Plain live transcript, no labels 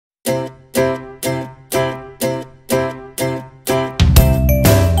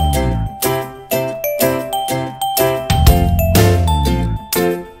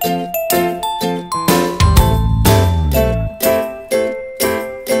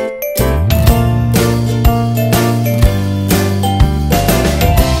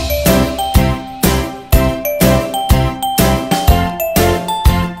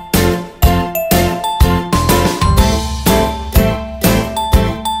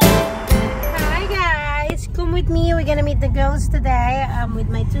me. We're gonna meet the girls today with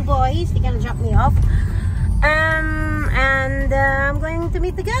my two boys. They're gonna drop me off. And I'm going to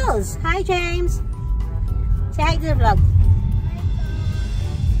meet the girls. Hi, James. Say hi to the vlog.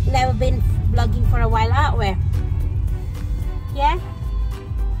 Never been vlogging for a while, are we? Yeah?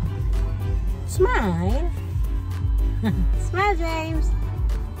 Smile. Smile, James.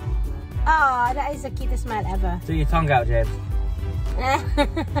 Oh, that is the cutest smile ever. Do your tongue out, James.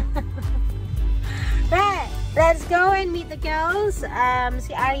 Right, let's go and meet the girls.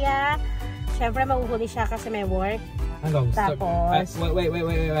 Si Arya, syempre mahuhuli siya kasi may work. Hang on, Tapos,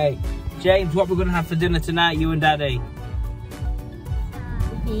 wait. James, what we're gonna have for dinner tonight, you and Daddy?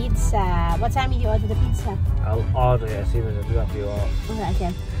 Pizza. What time did you order the pizza? I'll order it as soon as I drop you off.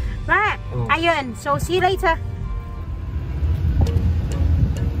 Okay. Right, ayun. So, see you later.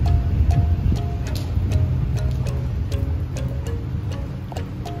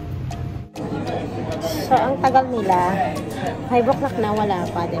 So, ang tagal nila. 5 o'clock na, wala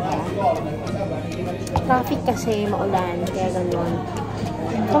pa, diba? Traffic kasi, maulan. Kaya ganun.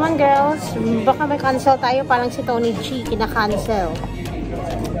 Come on, girls. Baka may cancel tayo. Parang si Tony G, kina-cancel.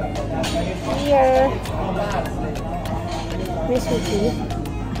 Here. Miss Vicky.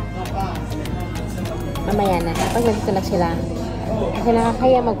 Mamaya na. Pag nandito na sila. Kasi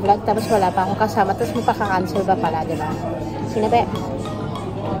nakakaya mag-vlog, tapos wala pa akong kasama. Tapos magpaka-cancel ba pala, diba? Sinabi.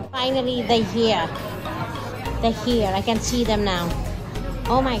 Finally, they're here. They're here. I can see them now.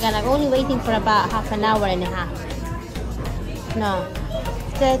 Oh my god, I'm only waiting for about half an hour and a half. No.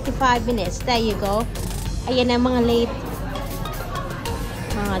 35 minutes. There you go. Ayan na mga late.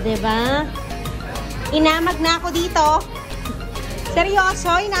 Diba? Inamag na ako dito.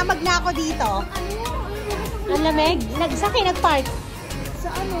 Seryoso, inamag na ako dito. Ang lamig. Nagsakay, nag-park. Sa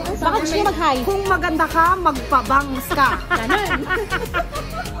ano? Baka gusto nyo mag-hi. Kung maganda ka, magpabangs ka. Ganun.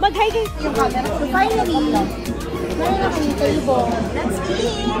 Mag-hi kayo. Yung camera. Finally, meron na kami table. Let's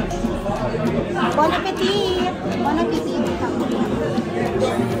eat! Bon appetit! Bon appetit.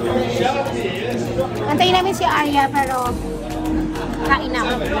 Antayin namin si Arya, pero kain na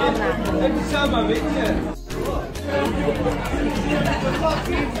ako.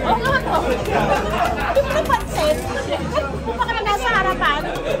 Oo nga to. Hindi mo napansin. Baka na nasa harapan.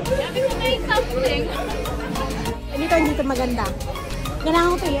 Sabi ko may something. Dito maganda.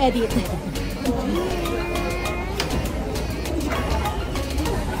 Kailangan ko ito i-edit.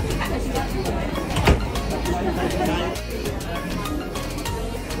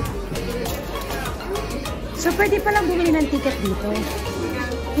 So, pwede palang bumili ng ticket dito.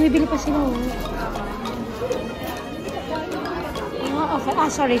 Bumibili pa sila, oh. Oh, okay. Ah,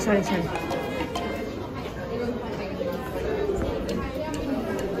 sorry.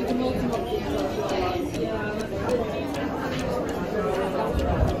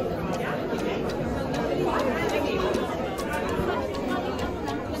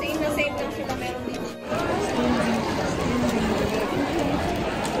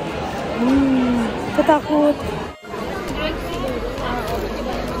 Katakot.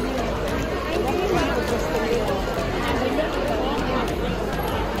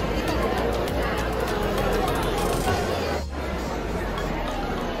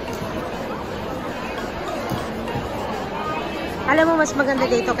 Alam mo, mas maganda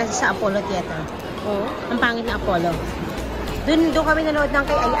dito kasi sa Apollo Theater. Oo. Ang pangit na Apollo. Doon kami nanood ng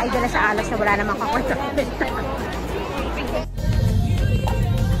kay Ay Dala sa Alas na wala namang kakwenta.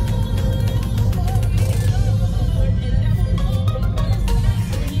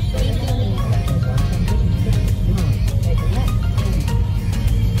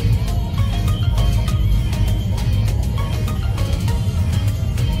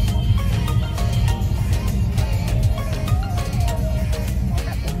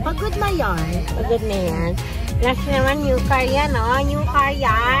 Pagod na yan. Next naman, new car yan, oh. New car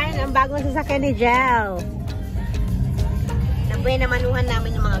yan. Ang bagong sasakyan ni Jel. Nabuhay na manuhan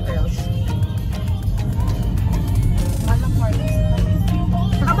namin yung mga girls.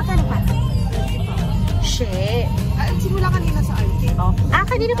 Saka magkano pa? Shit. Simula kanina sa RT. Oh. Ah,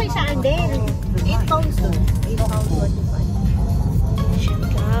 kanina pa yung saan din. 8 pounds to. 8 pounds 45. Shit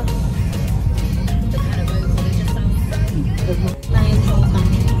ka.